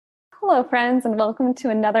Hello, friends, and welcome to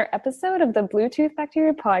another episode of the Bluetooth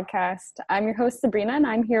Bacteria Podcast. I'm your host, Sabrina, and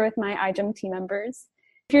I'm here with my iGEM team members.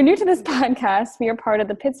 If you're new to this podcast, we are part of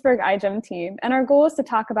the Pittsburgh iGEM team, and our goal is to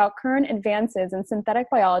talk about current advances in synthetic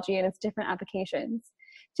biology and its different applications.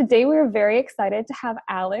 Today, we are very excited to have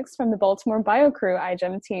Alex from the Baltimore BioCrew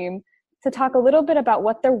iGEM team to talk a little bit about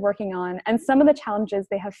what they're working on and some of the challenges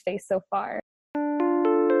they have faced so far.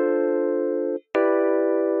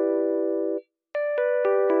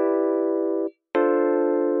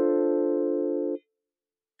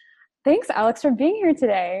 Thanks, Alex, for being here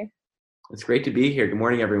today. It's great to be here. Good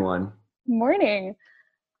morning, everyone. Morning.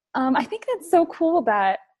 I think that's so cool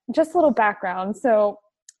that, just a little background. So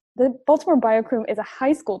the Baltimore BioCrew is a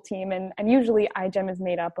high school team, and usually iGEM is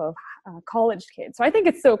made up of college kids. So I think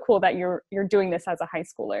it's so cool that you're doing this as a high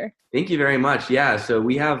schooler. Thank you very much. Yeah, so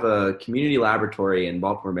we have a community laboratory in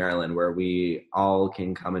Baltimore, Maryland, where we all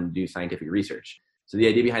can come and do scientific research. So the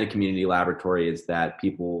idea behind a community laboratory is that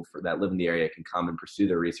people that live in the area can come and pursue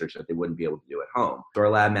their research that they wouldn't be able to do at home. So our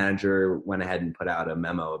lab manager went ahead and put out a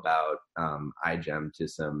memo about iGEM to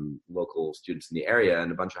some local students in the area, and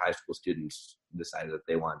a bunch of high school students decided that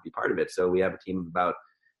they want to be part of it. So we have a team of about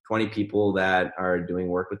 20 people that are doing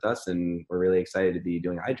work with us, and we're really excited to be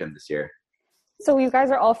doing iGEM this year. So you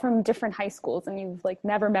guys are all from different high schools, and you've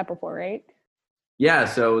never met before, right? Yeah,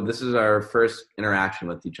 so this is our first interaction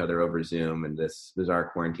with each other over Zoom in this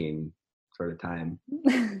bizarre quarantine sort of time.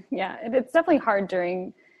 Yeah, it's definitely hard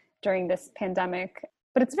during this pandemic,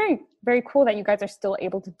 but it's very, very cool that you guys are still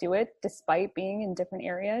able to do it despite being in different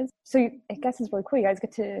areas. So I guess it's really cool. You guys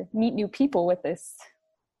get to meet new people with this.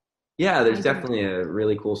 Yeah, there's definitely a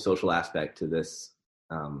really cool social aspect to this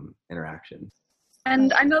interaction.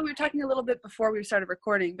 And I know we were talking a little bit before we started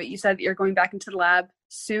recording, but you said that you're going back into the lab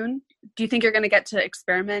soon. Do you think you're going to get to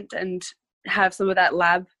experiment and have some of that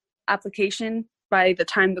lab application by the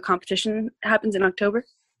time the competition happens in October?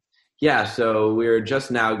 Yeah, so we're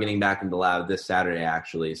just now getting back into the lab this Saturday,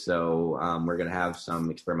 actually. So we're going to have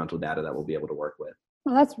some experimental data that we'll be able to work with.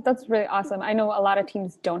 Well, that's really awesome. I know a lot of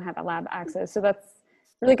teams don't have that lab access, so that's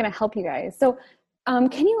really going to help you guys. So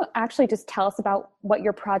can you actually just tell us about what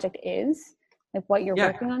your project is? What you're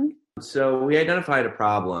working on? So we identified a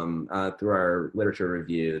problem through our literature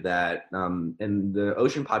review that in the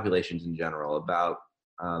ocean populations in general, about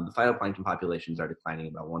the phytoplankton populations are declining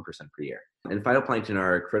about 1% per year. And phytoplankton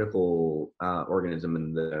are a critical organism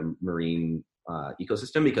in the marine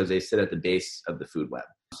ecosystem because they sit at the base of the food web.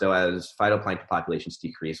 So as phytoplankton populations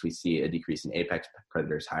decrease, we see a decrease in apex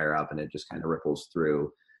predators higher up, and it just kind of ripples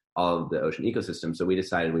through all of the ocean ecosystem. So we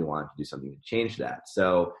decided we wanted to do something to change that.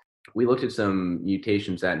 So we looked at some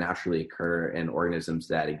mutations that naturally occur in organisms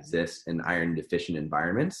that exist in iron deficient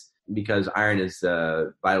environments, because iron is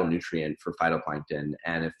a vital nutrient for phytoplankton.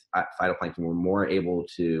 And if phytoplankton were more able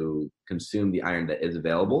to consume the iron that is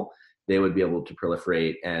available, they would be able to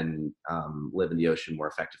proliferate and live in the ocean more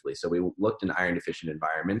effectively. So we looked in iron deficient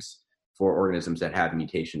environments for organisms that have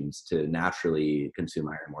mutations to naturally consume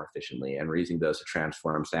iron more efficiently. And we're using those to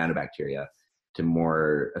transform cyanobacteria to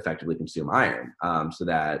more effectively consume iron. So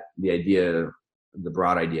that the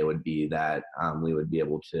broad idea would be that we would be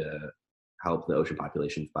able to help the ocean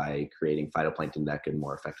populations by creating phytoplankton that can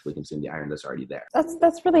more effectively consume the iron that's already there.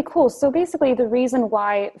 That's really cool. So basically the reason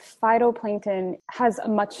why phytoplankton has a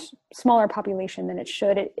much smaller population than it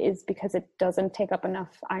should is because it doesn't take up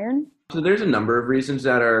enough iron? So there's a number of reasons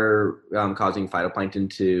that are causing phytoplankton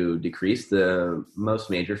to decrease. The most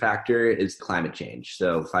major factor is climate change.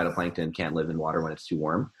 So phytoplankton can't live in water when it's too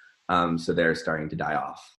warm. So they're starting to die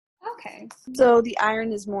off. Okay. So the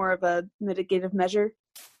iron is more of a mitigative measure?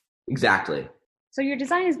 Exactly. So your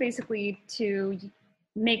design is basically to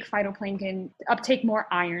make phytoplankton uptake more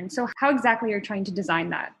iron. So how exactly are you trying to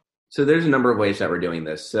design that? So there's a number of ways that we're doing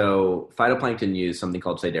this. So phytoplankton use something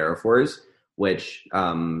called siderophores, which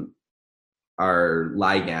are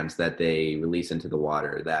ligands that they release into the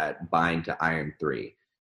water that bind to iron 3.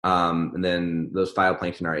 And then those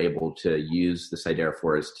phytoplankton are able to use the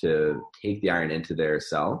siderophores to take the iron into their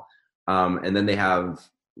cell. And then they have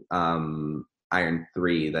iron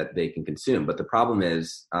 3 that they can consume. But the problem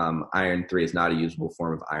is iron 3 is not a usable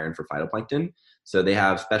form of iron for phytoplankton. So they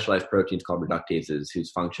have specialized proteins called reductases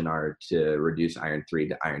whose function are to reduce iron 3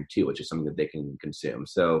 to iron 2, which is something that they can consume.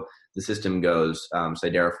 So the system goes,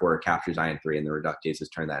 siderophore captures iron 3 and the reductases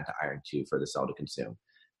turn that into iron 2 for the cell to consume.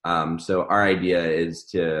 So our idea is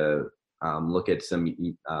to look at some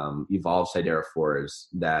evolved siderophores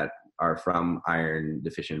that are from iron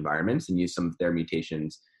deficient environments and use some of their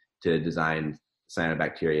mutations to design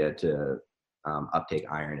cyanobacteria to uptake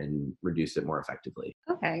iron and reduce it more effectively.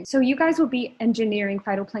 Okay, so you guys will be engineering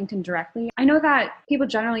phytoplankton directly. I know that people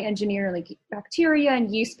generally engineer like bacteria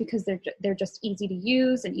and yeast because they're just easy to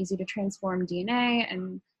use and easy to transform DNA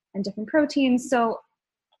and different proteins. So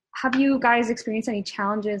have you guys experienced any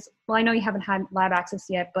challenges? Well, I know you haven't had lab access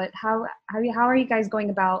yet, but how are you guys going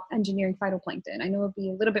about engineering phytoplankton? I know it'll be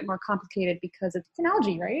a little bit more complicated because it's an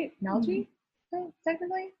algae, right? An algae,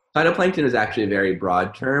 technically? Phytoplankton is actually a very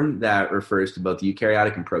broad term that refers to both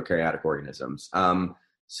eukaryotic and prokaryotic organisms.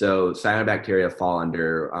 So cyanobacteria fall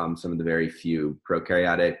under some of the very few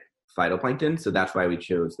prokaryotic phytoplankton. So that's why we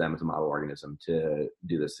chose them as a model organism to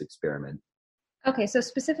do this experiment. Okay, so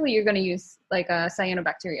specifically you're going to use like a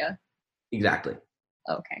cyanobacteria. Exactly.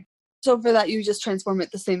 Okay. So for that, you just transform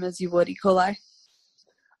it the same as you would E. coli?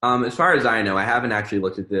 As far as I know, I haven't actually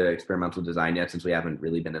looked at the experimental design yet since we haven't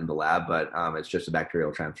really been in the lab, but it's just a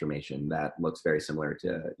bacterial transformation that looks very similar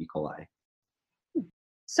to E. coli.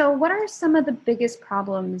 So what are some of the biggest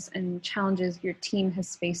problems and challenges your team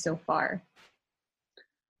has faced so far?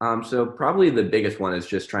 So probably the biggest one is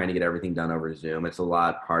just trying to get everything done over Zoom. It's a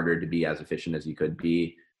lot harder to be as efficient as you could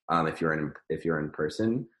be if you're in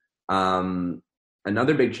person.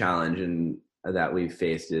 Another big challenge that we've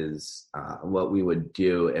faced is what we would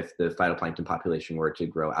do if the phytoplankton population were to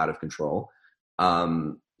grow out of control.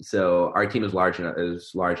 So our team is large enough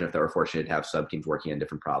that we're fortunate to have sub-teams working on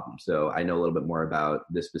different problems. So I know a little bit more about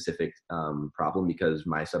this specific problem because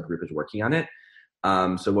my subgroup is working on it.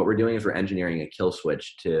 So what we're doing is we're engineering a kill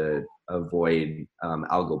switch to avoid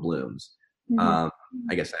algal blooms.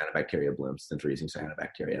 I guess cyanobacteria blooms since we're using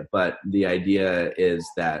cyanobacteria. But the idea is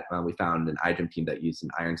that we found an iGEM team that used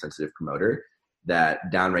an iron-sensitive promoter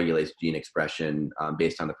that downregulates gene expression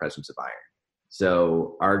based on the presence of iron.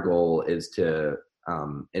 So our goal is to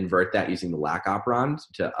invert that using the lac operon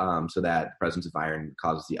so that the presence of iron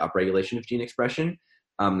causes the upregulation of gene expression.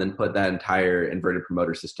 Then put that entire inverted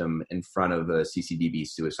promoter system in front of a CCDB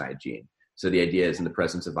suicide gene. So the idea is in the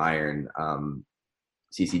presence of iron,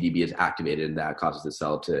 CCDB is activated and that causes the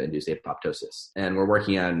cell to induce apoptosis. And we're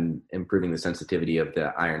working on improving the sensitivity of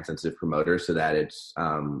the iron-sensitive promoter so that it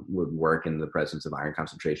would work in the presence of iron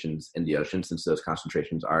concentrations in the ocean, since those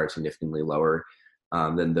concentrations are significantly lower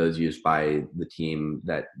than those used by the team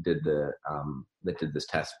that did this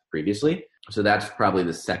test previously. So that's probably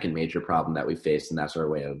the second major problem that we faced, and that's our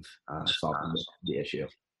way of solving the issue.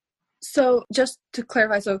 So just to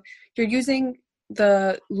clarify, so you're using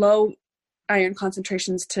the low iron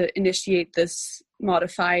concentrations to initiate this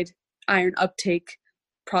modified iron uptake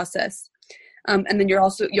process. And then you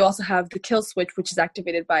also have the kill switch, which is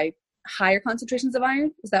activated by higher concentrations of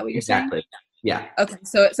iron. Is that what you're saying? Exactly. Yeah. Okay.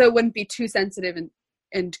 So it wouldn't be too sensitive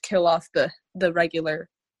and kill off the regular,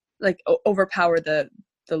 like overpower the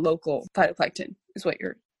local phytoplankton is what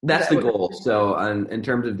you're. That's the goal. So in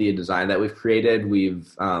terms of the design that we've created,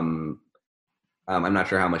 we've I'm not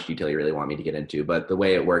sure how much detail you really want me to get into, but the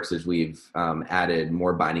way it works is we've added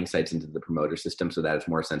more binding sites into the promoter system so that it's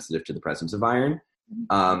more sensitive to the presence of iron,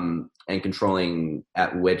 and controlling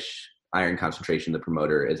at which iron concentration the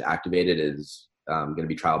promoter is activated is going to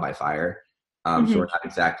be trial by fire. So we're not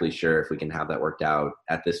exactly sure if we can have that worked out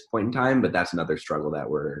at this point in time, but that's another struggle that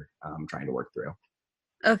we're trying to work through.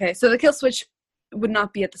 Okay, so the kill switch would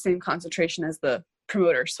not be at the same concentration as the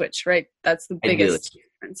promoter switch, right? That's the biggest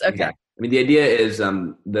difference. Okay. Exactly. I mean, the idea is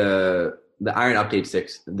the iron uptake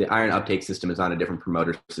system is on a different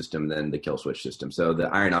promoter system than the kill switch system. So the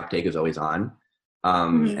iron uptake is always on,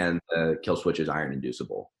 and the kill switch is iron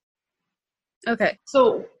inducible. Okay.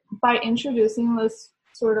 So by introducing this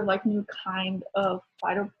sort of like new kind of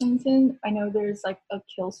phytoplankton, I know there's like a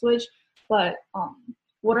kill switch, but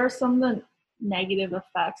what are some of the negative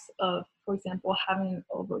effects of, for example, having an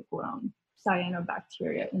overgrown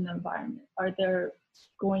cyanobacteria in the environment? Are there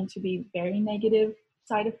going to be very negative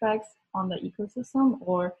side effects on the ecosystem,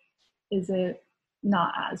 or is it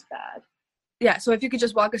not as bad? Yeah, so if you could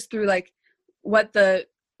just walk us through like what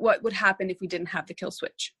would happen if we didn't have the kill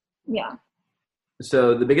switch. Yeah.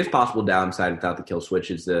 So the biggest possible downside without the kill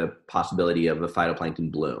switch is the possibility of a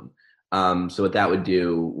phytoplankton bloom. So what that would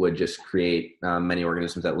do would just create many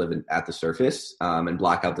organisms that live at the surface and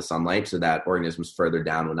block out the sunlight so that organisms further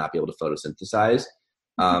down would not be able to photosynthesize.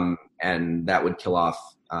 And that would kill off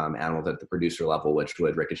animals at the producer level, which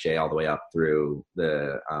would ricochet all the way up through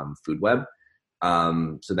the food web.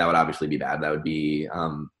 So that would obviously be bad. That would be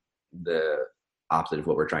the opposite of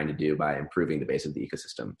what we're trying to do by improving the base of the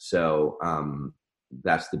ecosystem. So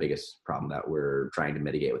that's the biggest problem that we're trying to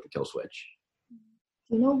mitigate with the kill switch.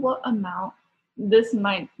 Do you know what amount, this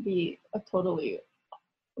might be a totally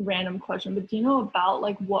random question, but do you know about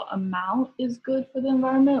like what amount is good for the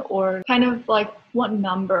environment, or kind of like what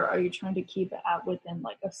number are you trying to keep it at within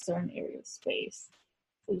like a certain area of space?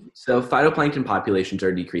 So phytoplankton populations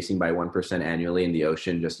are decreasing by 1% annually in the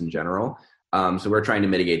ocean, just in general. So we're trying to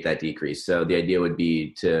mitigate that decrease. So the idea would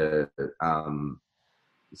be to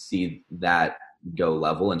see that go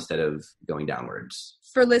level instead of going downwards.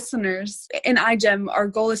 For listeners, in iGEM, our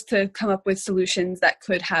goal is to come up with solutions that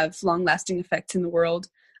could have long-lasting effects in the world,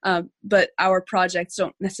 but our projects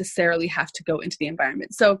don't necessarily have to go into the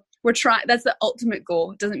environment. So we're trying. That's the ultimate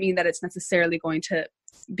goal. It doesn't mean that it's necessarily going to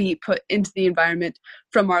be put into the environment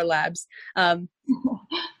from our labs.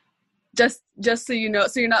 Just so you know,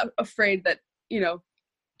 so you're not afraid that, you know,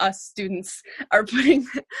 us students are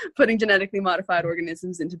putting genetically modified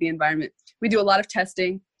organisms into the environment. We do a lot of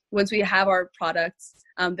testing. Once we have our products,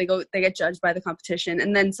 they get judged by the competition,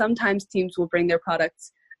 and then sometimes teams will bring their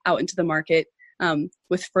products out into the market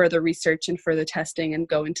with further research and further testing, and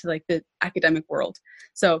go into like the academic world.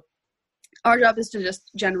 So our job is to just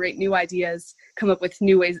generate new ideas, come up with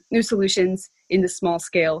new solutions in the small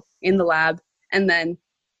scale in the lab, and then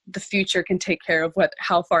the future can take care of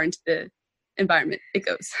how far into the environment it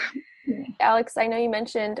goes. Alex, I know you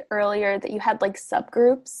mentioned earlier that you had like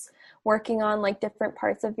subgroups working on like different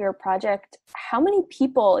parts of your project. How many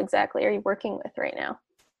people exactly are you working with right now?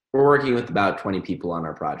 We're working with about 20 people on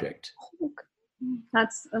our project.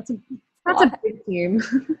 That's a big team.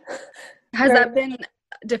 Has that been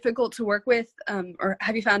difficult to work with, or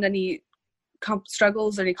have you found any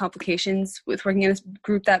struggles or any complications with working in a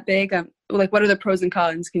group that big? Like, what are the pros and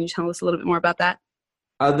cons? Can you tell us a little bit more about that?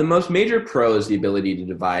 The most major pro is the ability to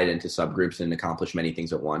divide into subgroups and accomplish many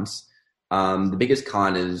things at once. The biggest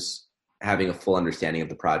con is having a full understanding of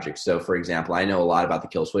the project. So, for example, I know a lot about the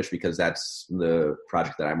kill switch because that's the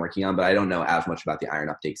project that I'm working on, but I don't know as much about the iron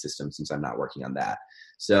uptake system since I'm not working on that.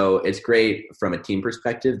 So it's great from a team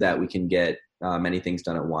perspective that we can get many things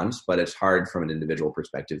done at once, but it's hard from an individual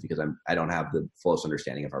perspective because I don't have the fullest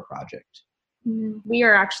understanding of our project. We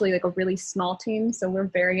are actually like a really small team, so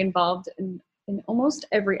we're very involved in almost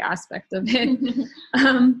every aspect of it.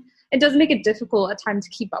 It does make it difficult at times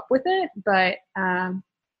to keep up with it, but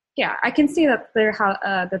yeah, I can see that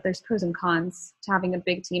that there's pros and cons to having a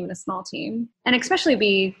big team and a small team, and especially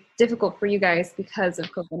be difficult for you guys because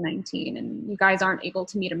of COVID-19 and you guys aren't able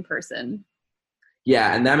to meet in person.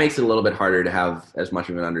 Yeah, and that makes it a little bit harder to have as much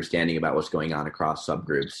of an understanding about what's going on across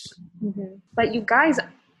subgroups. Mm-hmm. But you guys,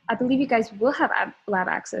 I believe you guys will have lab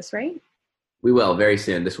access, right? We will very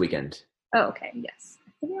soon, this weekend. Oh, okay. Yes.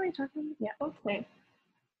 I think we already talked about it. Yeah. Okay.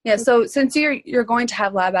 Yeah. So since you're going to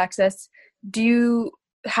have lab access, do you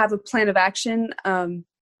have a plan of action,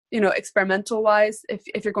 experimental wise,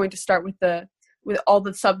 if you're going to start with all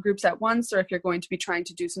the subgroups at once, or if you're going to be trying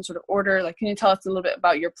to do some sort of order? Like, can you tell us a little bit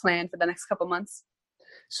about your plan for the next couple months?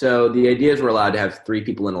 So the idea is we're allowed to have 3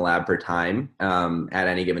 people in a lab per time at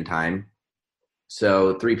any given time.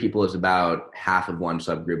 So 3 people is about half of one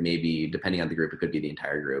subgroup, maybe depending on the group, it could be the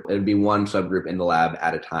entire group. It would be one subgroup in the lab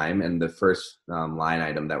at a time. And the first line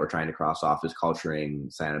item that we're trying to cross off is culturing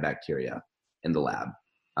cyanobacteria in the lab.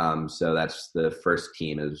 So that's the first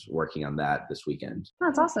team is working on that this weekend. Oh,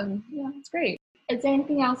 that's awesome. Yeah, that's great. Is there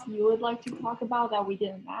anything else you would like to talk about that we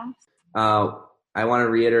didn't ask? I want to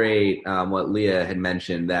reiterate what Leah had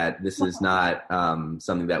mentioned, that this is not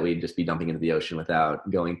something that we'd just be dumping into the ocean without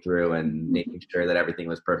going through and making sure that everything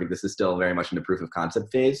was perfect. This is still very much in the proof of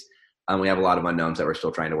concept phase. We have a lot of unknowns that we're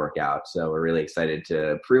still trying to work out. So we're really excited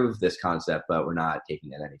to prove this concept, but we're not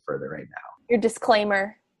taking it any further right now. Your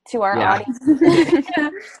disclaimer to our audience.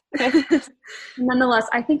 Nonetheless,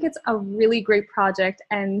 I think it's a really great project,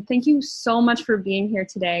 and thank you so much for being here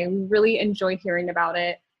today. We really enjoyed hearing about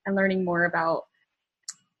it and learning more about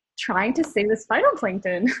trying to save this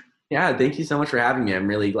phytoplankton. Yeah, thank you so much for having me. I'm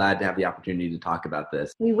really glad to have the opportunity to talk about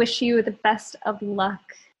this. We wish you the best of luck.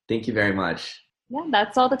 Thank you very much. Yeah,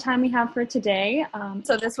 that's all the time we have for today.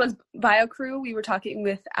 So this was BioCrew. We were talking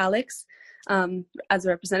with Alex as a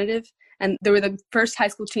representative, and they were the first high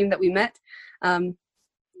school team that we met.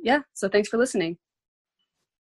 So thanks for listening.